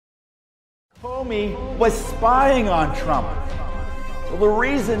Comey was spying on Trump. Well, the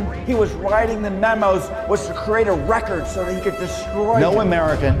reason he was writing the memos was to create a record so that he could destroy No him.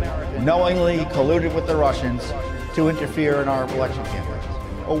 American knowingly colluded with the Russians to interfere in our election campaigns.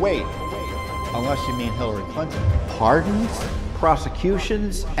 Oh, wait, unless you mean Hillary Clinton. Pardons,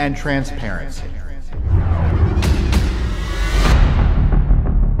 prosecutions, and transparency.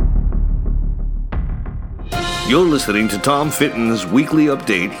 You're listening to Tom Fitton's weekly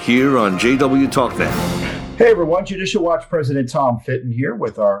update here on JW TalkNet. Hey everyone, Judicial Watch President Tom Fitton here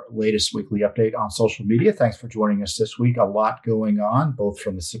with our latest weekly update on social media. Thanks for joining us this week. A lot going on, both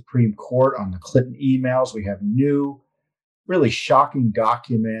from the Supreme Court on the Clinton emails. We have new, really shocking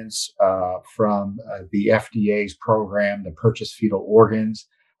documents from the FDA's program to purchase fetal organs.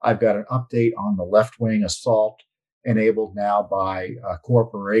 I've got an update on the left-wing assault enabled now by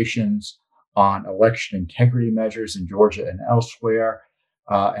corporations on election integrity measures in Georgia and elsewhere.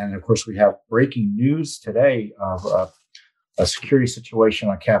 And of course, we have breaking news today of a security situation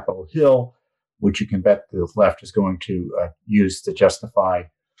on Capitol Hill, which you can bet the left is going to use to justify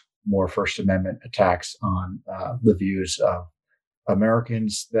more First Amendment attacks on the views of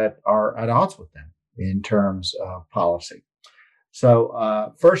Americans that are at odds with them in terms of policy.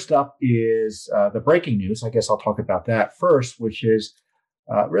 So first up is the breaking news. I guess I'll talk about that first, which is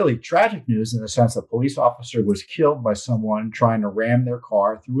really tragic news in the sense that a police officer was killed by someone trying to ram their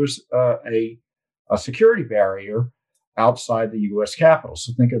car through a security barrier outside the U.S. Capitol.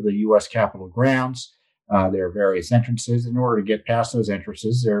 So think of the U.S. Capitol grounds. There are various entrances. In order to get past those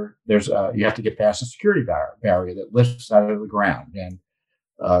entrances, you have to get past a security barrier that lifts out of the ground. And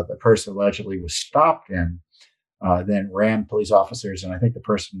the person allegedly was stopped and then rammed police officers. And I think the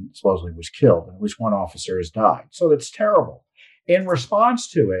person supposedly was killed. And at least one officer has died. So that's terrible. In response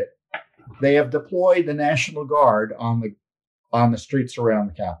to it, they have deployed the National Guard on the streets around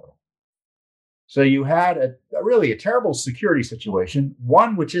the Capitol. So you had a really terrible security situation,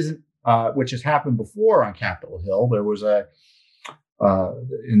 one which has happened before on Capitol Hill. There was in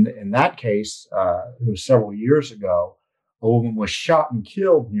that case, it was several years ago, a woman was shot and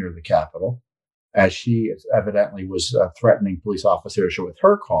killed near the Capitol as she evidently was threatening police officers with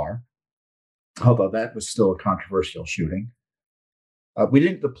her car, although that was still a controversial shooting. We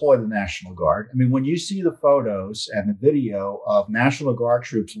didn't deploy the National Guard. I mean, when you see the photos and the video of National Guard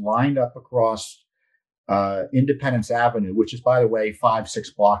troops lined up across Independence Avenue, which is, by the way,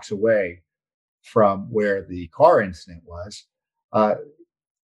 5-6 blocks away from where the car incident was,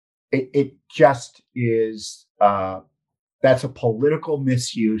 it just is, that's a political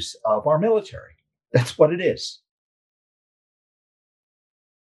misuse of our military. That's what it is.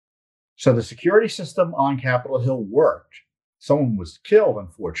 So the security system on Capitol Hill worked. Someone was killed,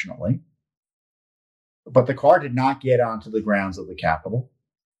 unfortunately, but the car did not get onto the grounds of the Capitol.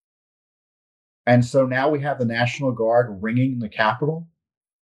 And so now we have the National Guard ringing the Capitol.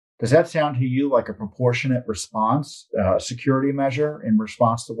 Does that sound to you like a proportionate response, security measure in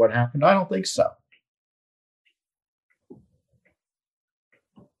response to what happened? I don't think so.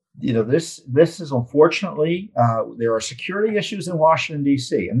 You know, this is unfortunately, there are security issues in Washington,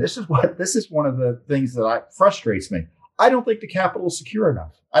 D.C. And this is one of the things that frustrates me. I don't think the Capitol is secure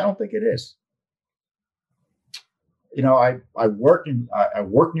enough. I don't think it is. You know, I work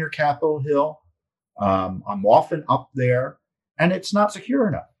near Capitol Hill. I'm often up there, and it's not secure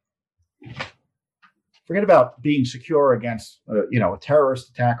enough. Forget about being secure against, a terrorist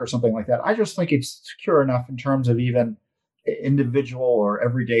attack or something like that. I just think it's secure enough in terms of even individual or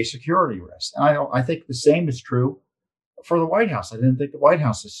everyday security risks. And I think the same is true for the White House. I didn't think the White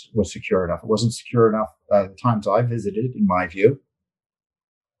House was secure enough. It wasn't secure enough the times I visited, in my view.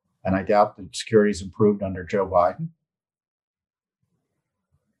 And I doubt that security has improved under Joe Biden.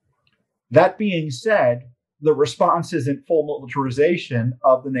 That being said, the response isn't full militarization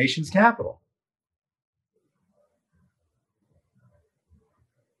of the nation's capital.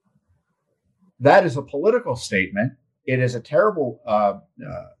 That is a political statement. It is a terrible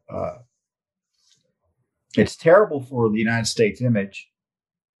it's terrible for the United States image,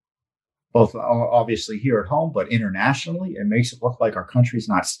 both obviously here at home, but internationally. It makes it look like our country's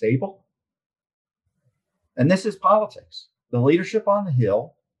not stable. And this is politics. The leadership on the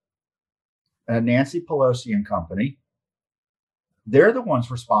Hill, Nancy Pelosi and company, they're the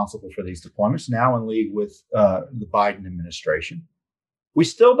ones responsible for these deployments, now in league with the Biden administration. We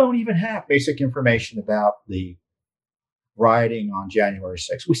still don't even have basic information about the rioting on January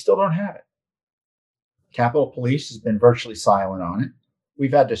 6th. We still don't have it. Capitol Police has been virtually silent on it.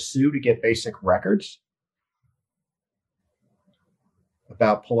 We've had to sue to get basic records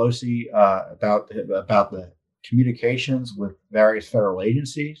about Pelosi, about the communications with various federal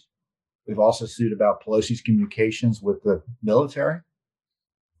agencies. We've also sued about Pelosi's communications with the military.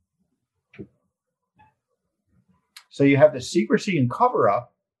 So you have the secrecy and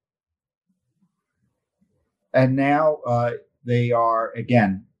cover-up. And now they are,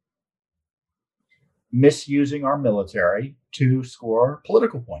 again, misusing our military to score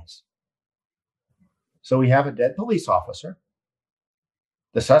political points. So we have a dead police officer.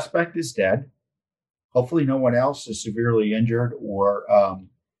 The suspect is dead. Hopefully no one else is severely injured or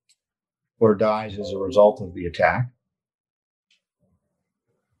dies as a result of the attack.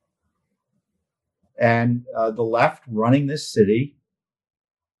 And the left running this city,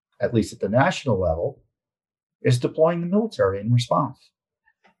 at least at the national level, is deploying the military in response.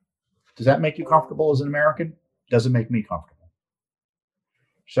 Does that make you comfortable as an American? Doesn't make me comfortable.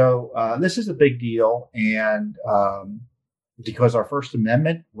 So this is a big deal. And because our First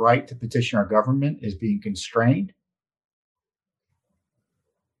Amendment right to petition our government is being constrained,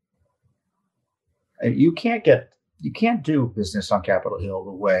 you can't do business on Capitol Hill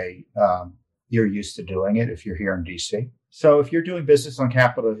the way you're used to doing it if you're here in DC. So if you're doing business on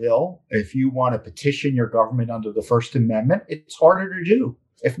Capitol Hill, if you want to petition your government under the First Amendment, it's harder to do,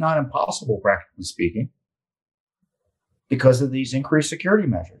 if not impossible, practically speaking, because of these increased security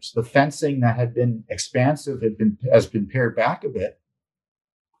measures. The fencing that had been expansive has been pared back a bit.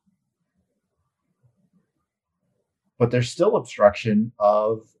 But there's still obstruction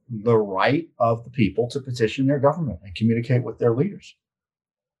of the right of the people to petition their government and communicate with their leaders.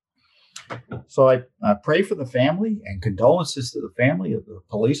 So I pray for the family and condolences to the family of the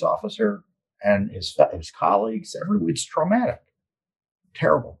police officer and his colleagues. It's traumatic,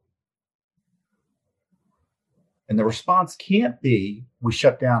 terrible. And the response can't be, we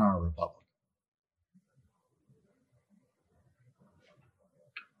shut down our republic.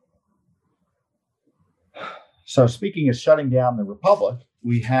 So speaking of shutting down the republic,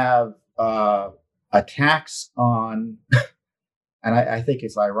 we have attacks on, and I think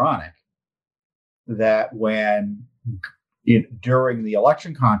it's ironic that when during the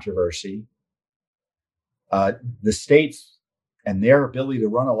election controversy, the states and their ability to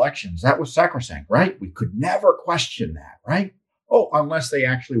run elections, that was sacrosanct, right? We could never question that, right? Oh, unless they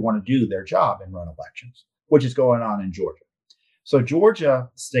actually want to do their job and run elections, which is going on in Georgia. So Georgia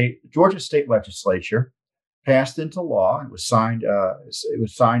state legislature passed into law. It was signed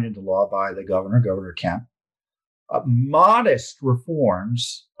into law by the Governor Kemp. Modest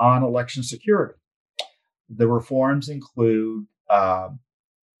reforms on election security. The reforms include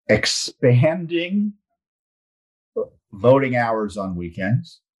expanding voting hours on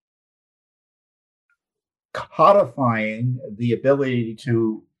weekends, codifying the ability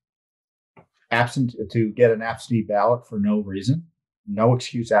to get an absentee ballot for no reason, no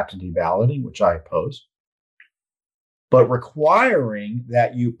excuse absentee balloting, which I oppose, but requiring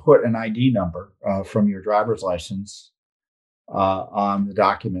that you put an ID number from your driver's license on the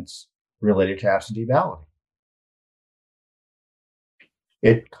documents related to absentee balloting.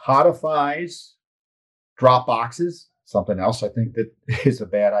 It codifies drop boxes, something else I think that is a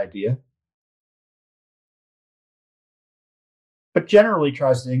bad idea, but generally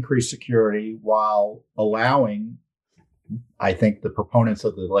tries to increase security while allowing, I think the proponents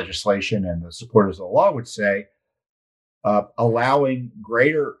of the legislation and the supporters of the law would say, allowing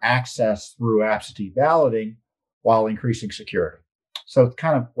greater access through absentee balloting while increasing security. So it's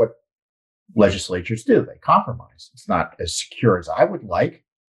kind of what legislatures do. They compromise. It's not as secure as I would like,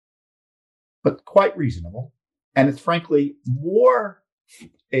 but quite reasonable. And it's frankly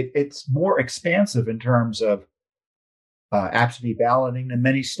it's more expansive in terms of absentee balloting than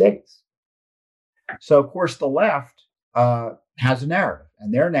many states. So, of course, the left has a narrative,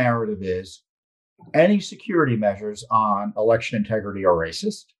 and their narrative is any security measures on election integrity are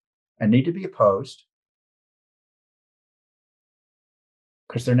racist and need to be opposed.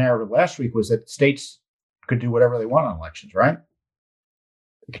 Because their narrative last week was that states could do whatever they want on elections, right?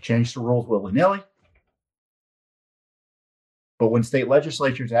 They could change the rules willy-nilly. But when state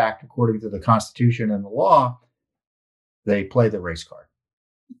legislatures act according to the Constitution and the law, they play the race card.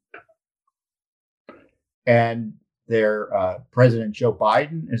 And their President Joe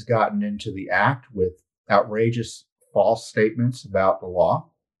Biden has gotten into the act with outrageous false statements about the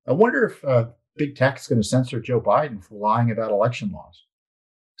law. I wonder if big tech is going to censor Joe Biden for lying about election laws.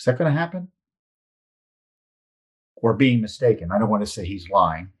 Is that going to happen? Or being mistaken? I don't want to say he's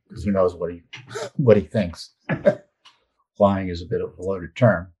lying because who knows what he thinks. Lying is a bit of a loaded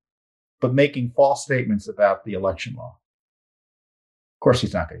term, but making false statements about the election law. Of course,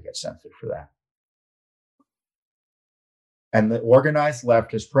 he's not going to get censored for that. And the organized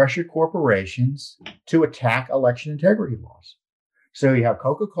left has pressured corporations to attack election integrity laws. So you have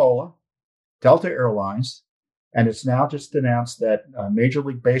Coca-Cola Delta Airlines, and it's now just announced that Major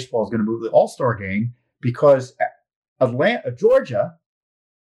League Baseball is going to move the All-Star game because Georgia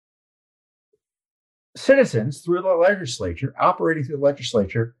citizens through the legislature, operating through the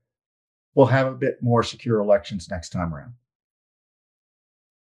legislature, will have a bit more secure elections next time around.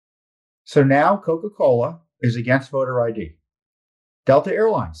 So now Coca-Cola is against voter ID. Delta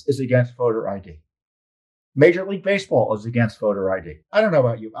Airlines is against voter ID. Major League Baseball is against voter ID. I don't know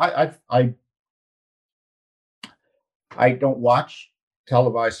about you. I don't watch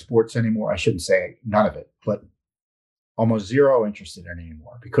televised sports anymore. I shouldn't say none of it, but almost zero interest in it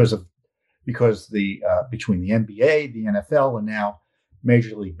anymore because the between the NBA, the NFL, and now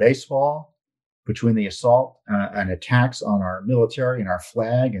Major League Baseball, between the assault and attacks on our military and our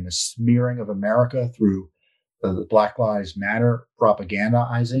flag and the smearing of America through the Black Lives Matter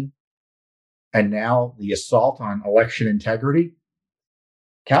propagandizing, and now the assault on election integrity,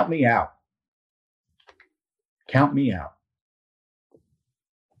 count me out. Count me out.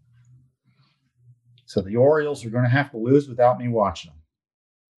 So the Orioles are going to have to lose without me watching them.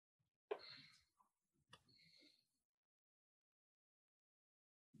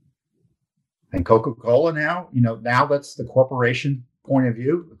 And Coca-Cola now, now that's the corporation point of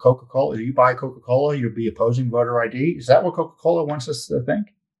view. Coca-Cola, if you buy Coca-Cola, you'll be opposing voter ID. Is that what Coca-Cola wants us to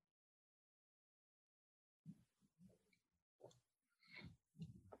think?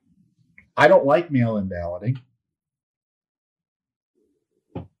 I don't like mail-in balloting.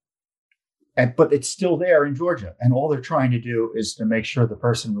 But it's still there in Georgia. And all they're trying to do is to make sure the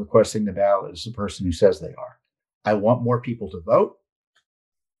person requesting the ballot is the person who says they are. I want more people to vote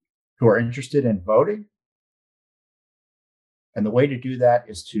who are interested in voting. And the way to do that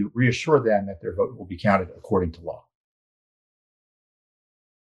is to reassure them that their vote will be counted according to law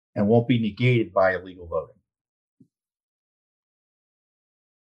and won't be negated by illegal voting.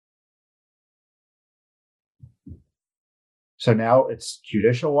 So now it's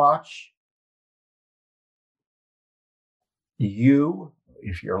Judicial Watch. You,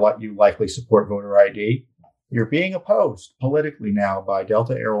 if you likely support voter ID, you're being opposed politically now by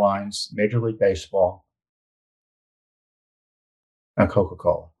Delta Airlines, Major League Baseball, and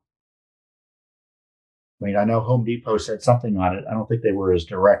Coca-Cola. I mean, I know Home Depot said something on it. I don't think they were as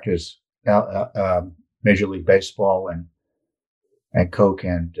direct as Major League Baseball and Coke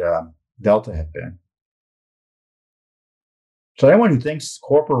and Delta have been. So anyone who thinks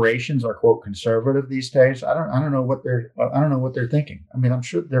corporations are, quote, conservative these days, I don't know what they're thinking. I mean, I'm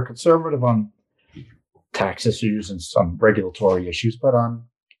sure they're conservative on tax issues and some regulatory issues, but on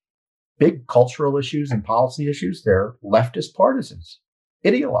big cultural issues and policy issues, they're leftist partisans,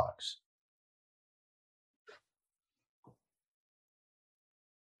 ideologues.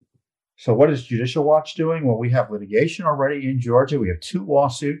 So what is Judicial Watch doing? Well, we have litigation already in Georgia. We have 2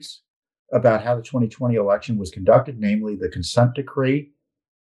 lawsuits about how the 2020 election was conducted, namely the consent decree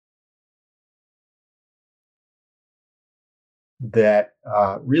that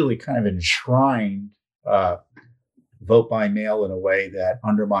really kind of enshrined vote by mail in a way that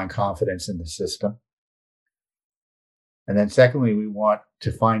undermined confidence in the system. And then secondly, we want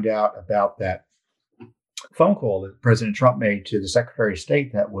to find out about that phone call that President Trump made to the Secretary of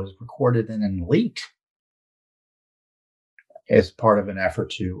State that was recorded and then leaked as part of an effort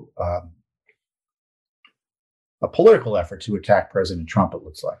to a political effort to attack President Trump, it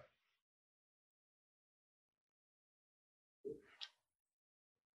looks like.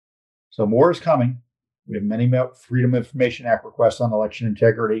 So more is coming. We have many Freedom of Information Act requests on election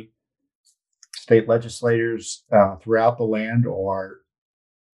integrity. State legislators throughout the land are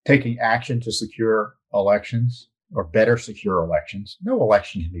taking action to secure elections or better secure elections. No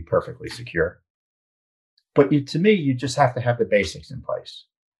election can be perfectly secure. But to me, you just have to have the basics in place.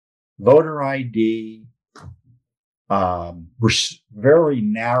 Voter ID, very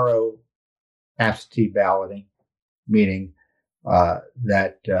narrow absentee balloting, meaning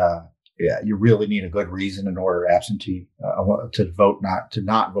that you really need a good reason in order absentee to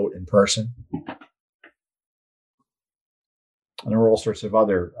not vote in person. And there are all sorts of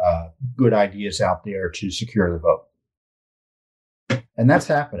other good ideas out there to secure the vote. And that's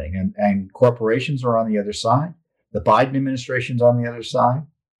happening. And corporations are on the other side. The Biden administration's on the other side.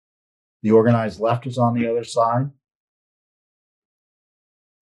 The organized left is on the other side.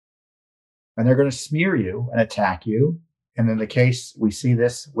 And they're going to smear you and attack you. And in the case, we see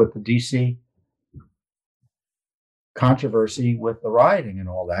this with the DC controversy with the rioting and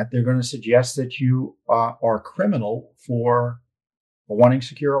all that, they're going to suggest that you are criminal for wanting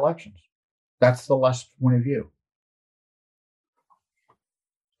secure elections. That's the left point of view.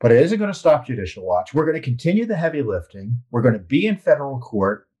 But it isn't going to stop Judicial Watch. We're going to continue the heavy lifting. We're going to be in federal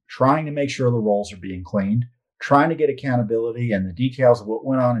court trying to make sure the rolls are being cleaned, trying to get accountability and the details of what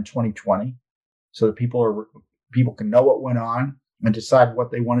went on in 2020 so that people can know what went on and decide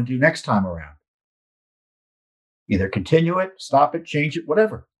what they want to do next time around. Either continue it, stop it, change it,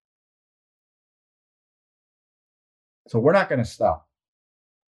 whatever. So we're not going to stop.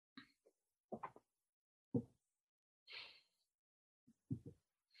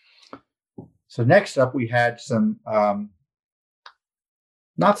 So next up, we had some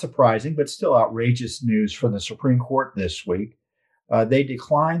not surprising, but still outrageous news from the Supreme Court this week. They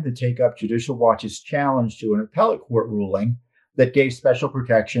declined to take up Judicial Watch's challenge to an appellate court ruling that gave special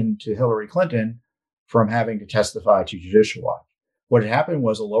protection to Hillary Clinton from having to testify to Judicial Watch. What had happened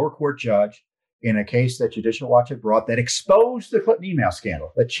was a lower court judge in a case that Judicial Watch had brought that exposed the Clinton email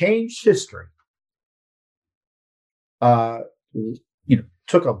scandal, that changed history,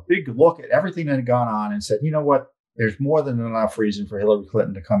 took a big look at everything that had gone on and said, you know what, there's more than enough reason for Hillary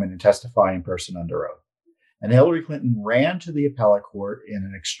Clinton to come in and testify in person under oath. And Hillary Clinton ran to the appellate court in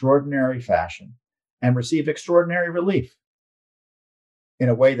an extraordinary fashion and received extraordinary relief in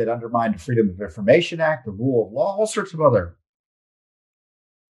a way that undermined the Freedom of Information Act, the rule of law, all sorts of other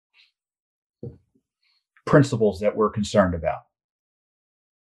principles that we're concerned about.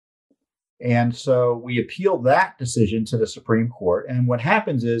 And so we appealed that decision to the Supreme Court. And what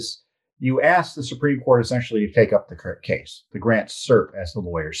happens is you ask the Supreme Court essentially to take up the case, to grant cert, as the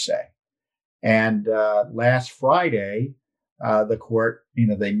lawyers say. And last Friday, the court,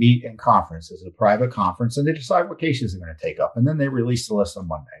 they meet in conference as a private conference, and they decide what cases they're going to take up. And then they release the list on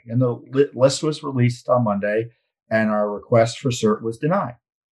Monday. And the list was released on Monday, and our request for cert was denied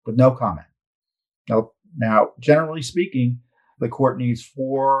with no comment. Now, generally speaking, the court needs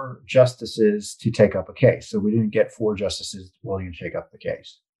 4 justices to take up a case. So we didn't get 4 justices willing to take up the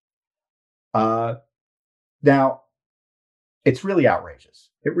case. Now, it's really outrageous.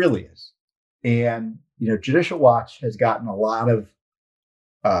 It really is. And, Judicial Watch has gotten a lot of,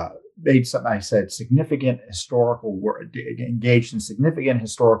 made something I said, significant historical work, engaged in significant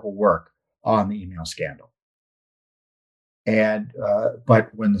historical work on the email scandal. And, but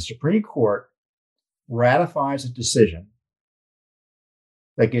when the Supreme Court ratifies a decision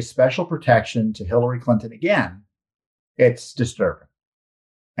that gives special protection to Hillary Clinton again, it's disturbing.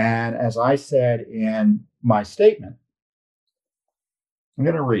 And as I said in my statement, I'm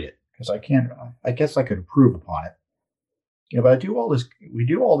going to read it because I guess I could improve upon it. But we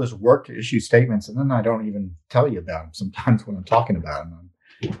do all this work to issue statements, and then I don't even tell you about them sometimes when I'm talking about them.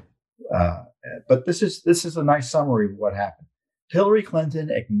 But this is a nice summary of what happened. Hillary Clinton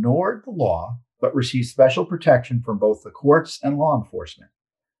ignored the law, but received special protection from both the courts and law enforcement.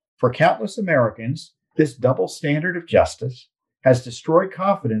 For countless Americans, this double standard of justice has destroyed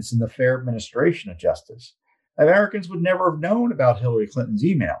confidence in the fair administration of justice. Americans would never have known about Hillary Clinton's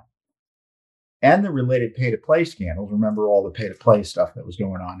email and the related pay-to-play scandals. Remember all the pay-to-play stuff that was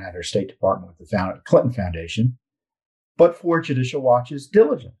going on at her State Department with the Clinton Foundation, but for Judicial Watch's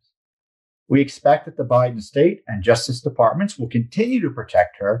diligence. We expect that the Biden State and Justice Departments will continue to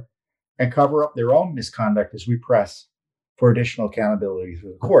protect her and cover up their own misconduct as we press for additional accountability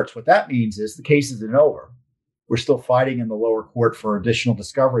through the courts. What that means is the case isn't over. We're still fighting in the lower court for additional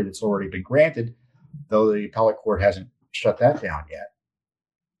discovery that's already been granted, though the appellate court hasn't shut that down yet.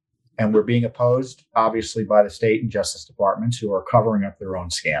 And we're being opposed, obviously, by the state and Justice Departments who are covering up their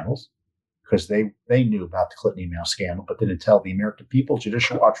own scandals because they knew about the Clinton email scandal, but didn't tell the American people,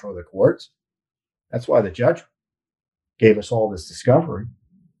 Judicial Watch, or the courts. That's why the judge gave us all this discovery,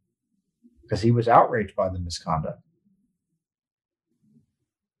 because he was outraged by the misconduct.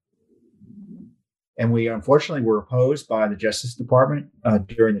 And we, unfortunately, were opposed by the Justice Department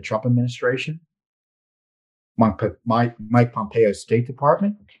during the Trump administration, Mike Pompeo's State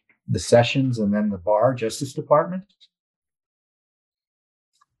Department, the Sessions, and then the Barr Justice Department.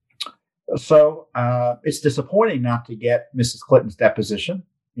 So it's disappointing not to get Mrs. Clinton's deposition.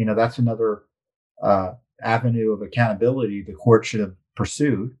 That's another avenue of accountability the court should have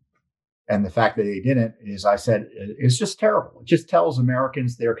pursued. And the fact that they didn't, as I said, is just terrible. It just tells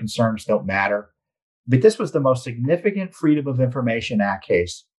Americans their concerns don't matter. But this was the most significant Freedom of Information Act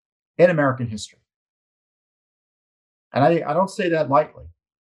case in American history. And I don't say that lightly.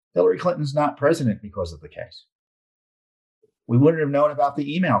 Hillary Clinton's not president because of the case. We wouldn't have known about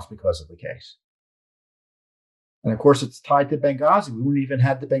the emails because of the case. And of course, it's tied to Benghazi. We wouldn't even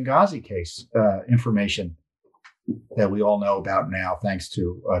have the Benghazi case information that we all know about now, thanks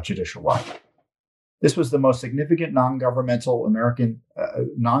to Judicial Watch. This was the most significant non-governmental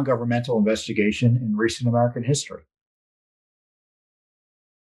investigation in recent American history.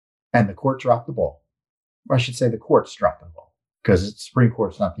 And the court dropped the ball. Or I should say the courts dropped the ball. because the Supreme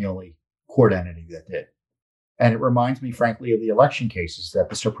Court's not the only court entity that did. And it reminds me, frankly, of the election cases that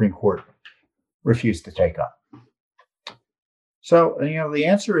the Supreme Court refused to take up. So, the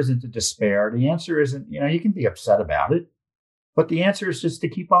answer isn't to despair. The answer isn't, you can be upset about it, but the answer is just to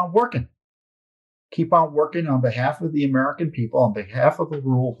keep on working. Keep on working on behalf of the American people, on behalf of the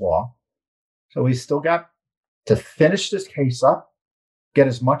rule of law. So we still got to finish this case up, get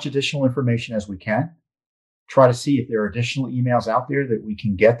as much additional information as we can, try to see if there are additional emails out there that we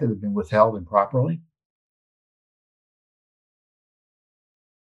can get that have been withheld improperly.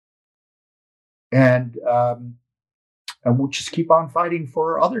 And we'll just keep on fighting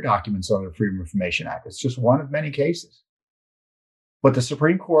for other documents under the Freedom of Information Act. It's just one of many cases. But the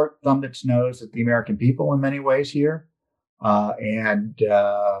Supreme Court thumbed its nose at the American people in many ways here. And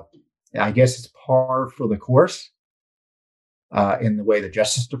I guess it's par for the course in the way the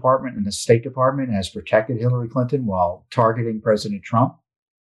Justice Department and the State Department has protected Hillary Clinton while targeting President Trump.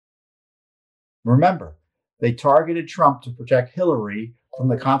 Remember, they targeted Trump to protect Hillary from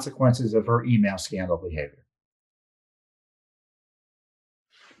the consequences of her email scandal behavior.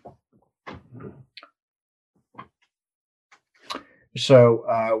 So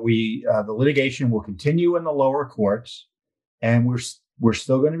the litigation will continue in the lower courts, and we're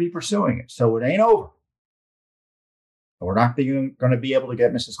still going to be pursuing it. So it ain't over. We're not going to be able to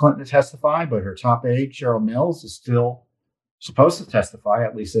get Mrs. Clinton to testify, but her top aide, Cheryl Mills, is still supposed to testify,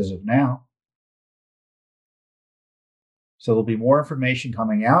 at least as of now. So there'll be more information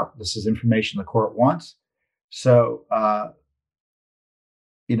coming out. This is information the court wants. So, and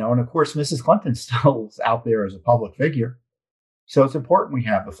of course, Mrs. Clinton still is out there as a public figure. So it's important we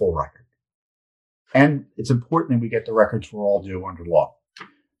have the full record. And it's important that we get the records we're all due under law.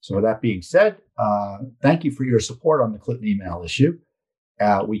 So with that being said, thank you for your support on the Clinton email issue.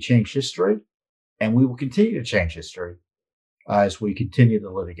 We changed history, and we will continue to change history as we continue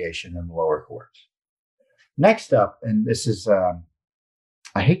the litigation in the lower courts. Next up, and this is,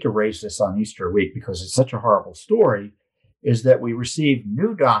 I hate to raise this on Easter week because it's such a horrible story, is that we received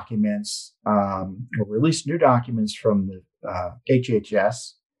new documents, or released new documents from the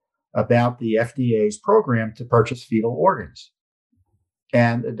HHS about the FDA's program to purchase fetal organs.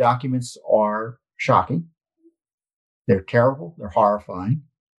 And the documents are shocking. They're terrible. They're horrifying.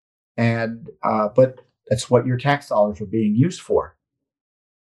 And but that's what your tax dollars are being used for.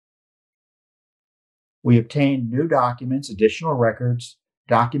 We obtained new documents, additional records,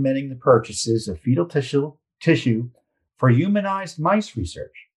 documenting the purchases of fetal tissue for humanized mice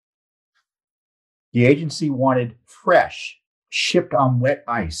research. The agency wanted fresh, shipped on wet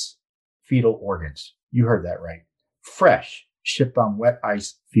ice fetal organs. You heard that right. Fresh, shipped on wet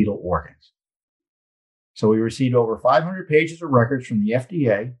ice fetal organs. So we received over 500 pages of records from the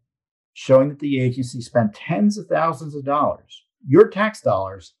FDA showing that the agency spent tens of thousands of dollars, your tax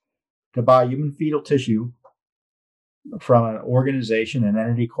dollars, to buy human fetal tissue from an organization, an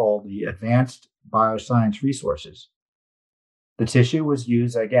entity called the Advanced Bioscience Resources. The tissue was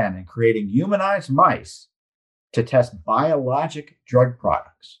used, again, in creating humanized mice to test biologic drug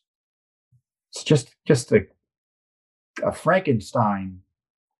products. It's just a Frankenstein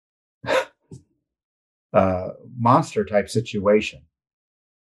monster type situation.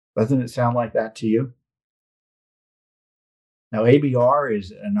 Doesn't it sound like that to you? Now, ABR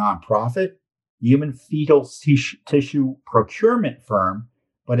is a nonprofit, human fetal tissue procurement firm,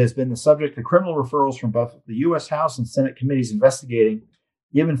 but has been the subject of criminal referrals from both the U.S. House and Senate committees investigating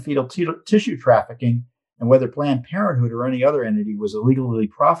human fetal tissue trafficking and whether Planned Parenthood or any other entity was illegally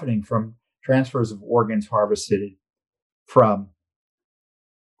profiting from transfers of organs harvested from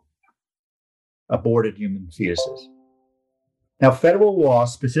aborted human fetuses. Now, federal law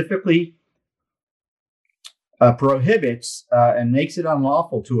specifically prohibits and makes it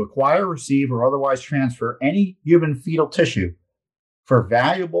unlawful to acquire, receive, or otherwise transfer any human fetal tissue for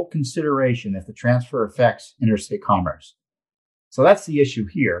valuable consideration if the transfer affects interstate commerce. So that's the issue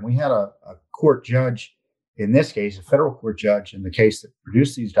here. And we had a court judge, in this case, a federal court judge in the case that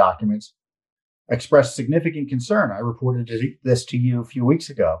produced these documents, expressed significant concern. I reported this to you a few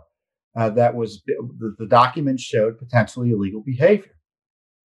weeks ago. That was the documents showed potentially illegal behavior.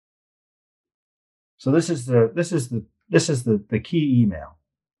 So this is the key email.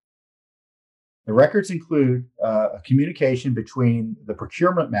 The records include a communication between the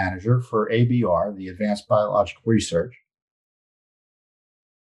procurement manager for ABR, the Advanced Biological Research,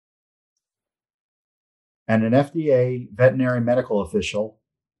 and an FDA veterinary medical official,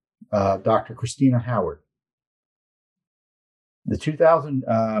 Dr. Christina Howard. The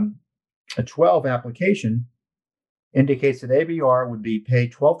 2012 application indicates that ABR would be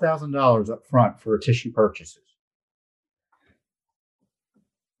paid $12,000 up front for tissue purchases.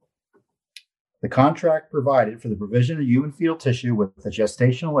 The contract provided for the provision of human fetal tissue with a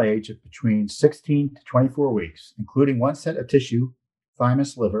gestational age of between 16 to 24 weeks, including one set of tissue,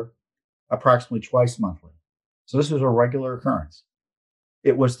 thymus, liver, approximately twice monthly. So this was a regular occurrence.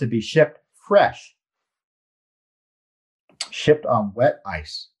 It was to be shipped fresh, shipped on wet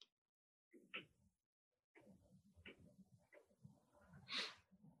ice.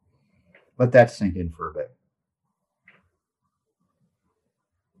 Let that sink in for a bit.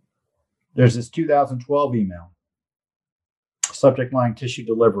 There's this 2012 email, subject line tissue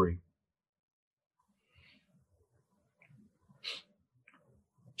delivery.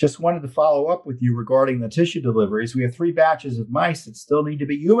 Just wanted to follow up with you regarding the tissue deliveries. We have 3 batches of mice that still need to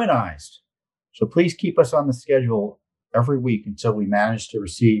be humanized. So please keep us on the schedule every week until we manage to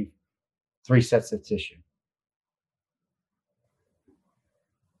receive 3 sets of tissue.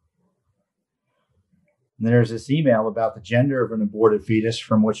 And there's this email about the gender of an aborted fetus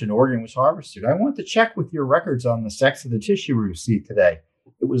from which an organ was harvested. I want to check with your records on the sex of the tissue we received today.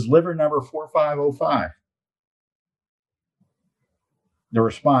 It was liver number 4505. The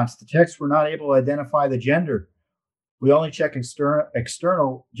response, the techs were not able to identify the gender. We only check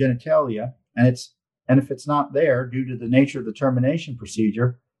external genitalia, and if it's not there due to the nature of the termination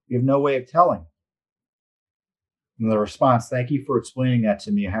procedure, we have no way of telling. And the response, thank you for explaining that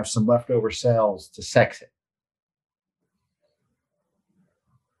to me. I have some leftover cells to sex it.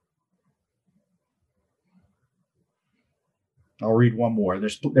 I'll read one more.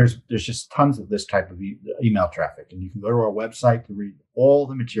 There's just tons of this type of email traffic, and you can go to our website to read all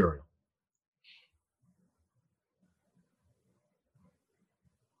the material.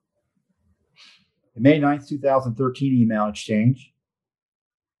 The May 9th, 2013 email exchange,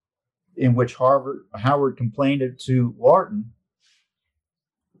 in which Howard complained to Lawton,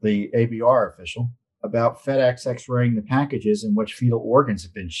 the ABR official, about FedEx x-raying the packages in which fetal organs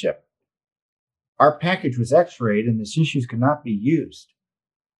had been shipped. Our package was x-rayed and the tissues could not be used.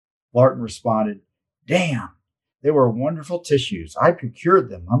 Lawton responded, damn, they were wonderful tissues. I procured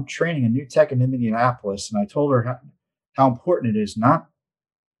them. I'm training a new tech in Indianapolis, and I told her how important it is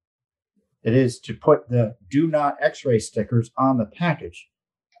to put the do not x-ray stickers on the package.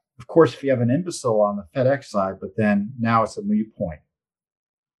 Of course, if you have an imbecile on the FedEx side, but then now it's a moot point.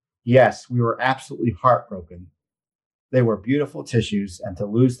 Yes, we were absolutely heartbroken. They were beautiful tissues, and to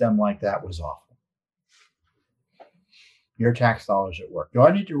lose them like that was awful. Your tax dollars at work. Do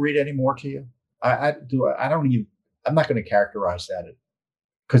I need to read any more to you? I'm not going to characterize that,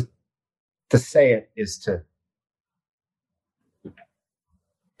 because to say it is to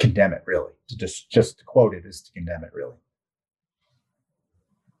condemn it, really. To just to quote it is to condemn it, really.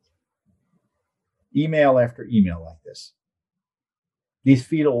 Email after email like this. These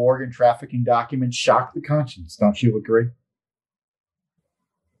fetal organ trafficking documents shock the conscience, don't you agree?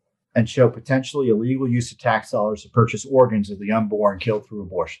 And show potentially illegal use of tax dollars to purchase organs of the unborn killed through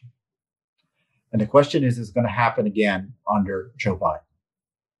abortion. And the question is it going to happen again under Joe Biden?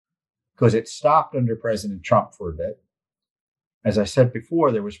 Because it stopped under President Trump for a bit. As I said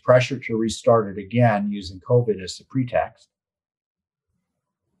before, there was pressure to restart it again using COVID as the pretext.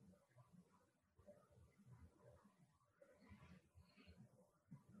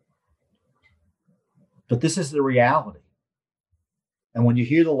 But this is the reality. And when you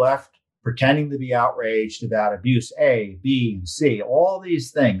hear the left pretending to be outraged about abuse A, B, and C, all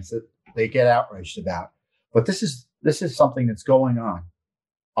these things that they get outraged about, but this is something that's going on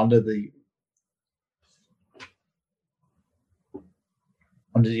under the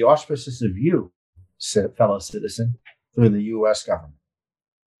auspices of you, fellow citizen, through the U.S. government.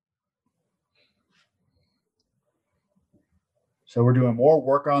 So we're doing more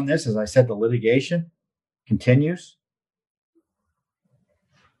work on this. As I said, the litigation continues.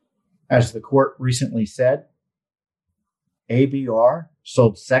 As the court recently said, ABR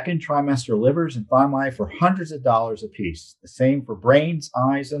sold second trimester livers and thymi for hundreds of dollars apiece. The same for brains,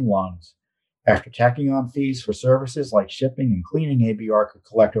 eyes, and lungs. After tacking on fees for services like shipping and cleaning, ABR could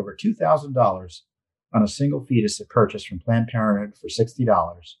collect over $2,000 on a single fetus it purchased from Planned Parenthood for $60.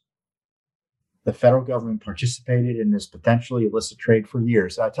 The federal government participated in this potentially illicit trade for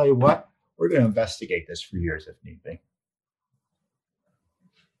years. So I tell you what, we're going to investigate this for years if need be.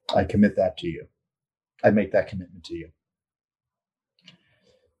 I commit that to you. I make that commitment to you.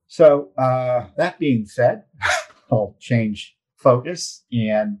 So that being said, I'll change focus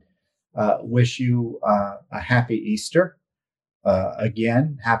and wish you a happy Easter.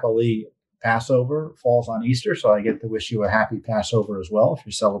 Again, happily, Passover falls on Easter, so I get to wish you a happy Passover as well if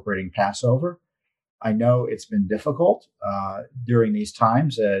you're celebrating Passover. I know it's been difficult during these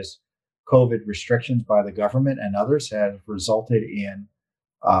times as COVID restrictions by the government and others have resulted in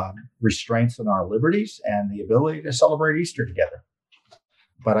restraints on our liberties and the ability to celebrate Easter together.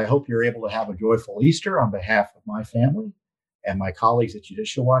 But I hope you're able to have a joyful Easter. On behalf of my family and my colleagues at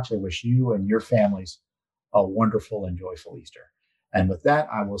Judicial Watch, I wish you and your families a wonderful and joyful Easter. And with that,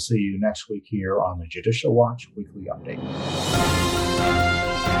 I will see you next week here on the Judicial Watch Weekly Update.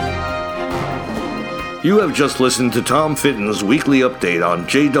 You have just listened to Tom Fitton's Weekly Update on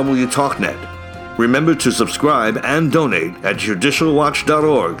JW TalkNet. Remember to subscribe and donate at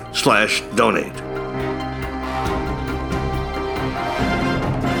judicialwatch.org/donate.